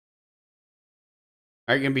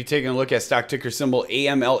All right, going to be taking a look at stock ticker symbol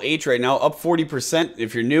AMLH right now, up 40%.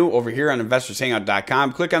 If you're new over here on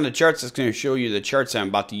investorshangout.com, click on the charts. It's going to show you the charts I'm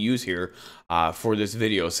about to use here for this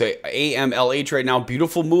video. Say AMLH right now,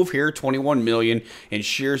 beautiful move here, 21 million in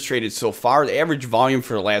shares traded so far. The average volume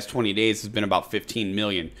for the last 20 days has been about 15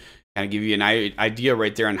 million. Kind of give you an idea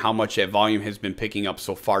right there on how much that volume has been picking up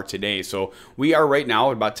so far today. So we are right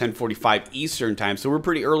now at about 10:45 Eastern time. So we're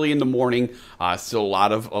pretty early in the morning. Still a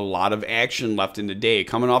lot of action left in the day.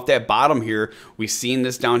 Coming off that bottom here, we've seen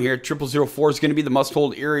this down here. 0004 is going to be the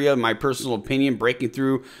must-hold area, in my personal opinion, breaking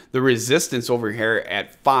through the resistance over here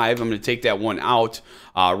at 5. I'm going to take that one out.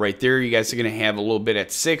 Right there, you guys are going to have a little bit at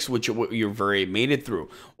 6, which you've already made it through.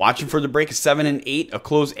 Watching for the break of 7 and 8, a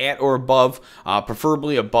close at or above,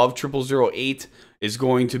 preferably above 0008 is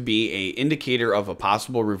going to be an indicator of a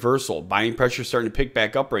possible reversal. Buying pressure starting to pick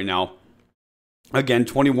back up right now. Again,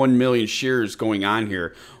 21 million shares going on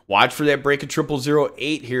here. Watch for that break of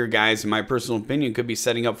 0008 here, guys. In my personal opinion, could be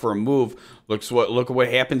setting up for a move. Look at what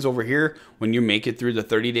happens over here when you make it through the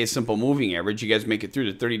 30-day simple moving average. You guys make it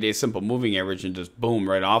through the 30-day simple moving average and just boom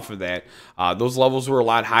right off of that. Those levels were a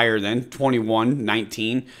lot higher than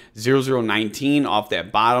 21.19, 0019 off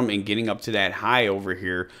that bottom and getting up to that high over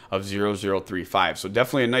here of 0035. So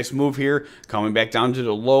definitely a nice move here. Coming back down to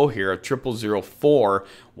the low here of 0004.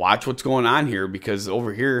 Watch what's going on here, because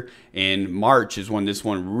over here in March is when this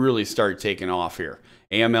one really started taking off here.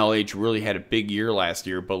 AMLH really had a big year last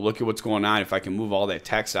year, but look at what's going on. If I can move all that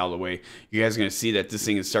text out of the way, you guys are going to see that this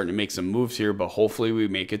thing is starting to make some moves here, but hopefully we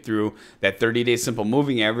make it through that 30-day simple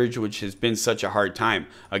moving average, which has been such a hard time.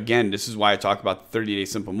 Again, this is why I talk about the 30-day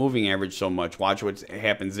simple moving average so much. Watch what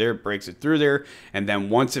happens there. It breaks it through there, and then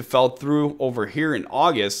once it fell through over here in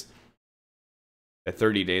August, that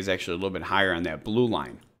 30 days actually a little bit higher on that blue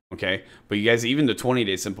line. Okay, but you guys, even the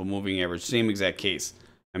 20-day simple moving average, same exact case.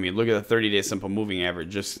 I mean, look at the 30-day simple moving average.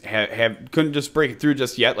 Just couldn't just break it through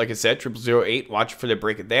just yet. Like I said, 0008, watch for the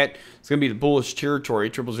break at that. It's going to be the bullish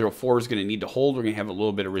territory. 0004 is going to need to hold. We're going to have a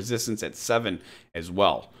little bit of resistance at 7 as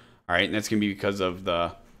well. All right, and that's going to be because of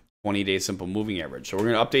the 20-day simple moving average. So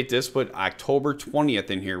we're going to update this, put October 20th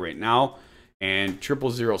in here right now, and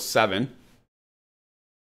 0007.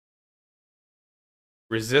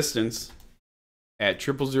 Resistance at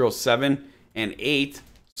 0007 and 8,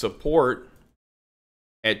 support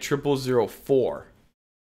at 0004.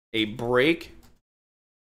 A break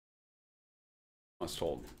must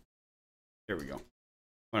hold. There we go. I want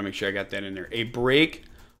to make sure I got that in there. A break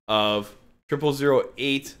of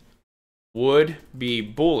 0008 would be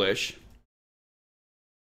bullish.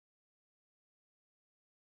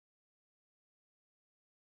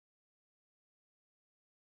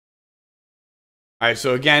 All right,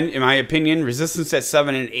 so again, in my opinion, resistance at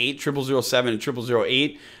 7 and 8, 0007 and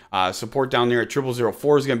 0008. Support down there at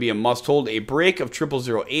 0004 is going to be a must-hold. A break of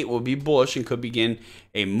 0008 will be bullish and could begin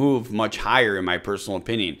a move much higher, in my personal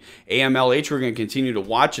opinion. AMLH, we're going to continue to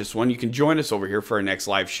watch this one. You can join us over here for our next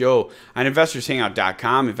live show on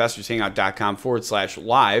investorshangout.com,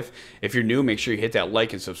 investorshangout.com/live. If you're new, make sure you hit that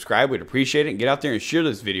like and subscribe. We'd appreciate it. And get out there and share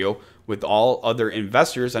this video with all other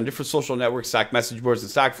investors on different social networks, stock message boards,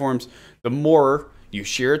 and stock forums. The more you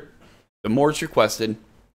share it, the more it's requested,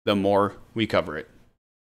 the more we cover it.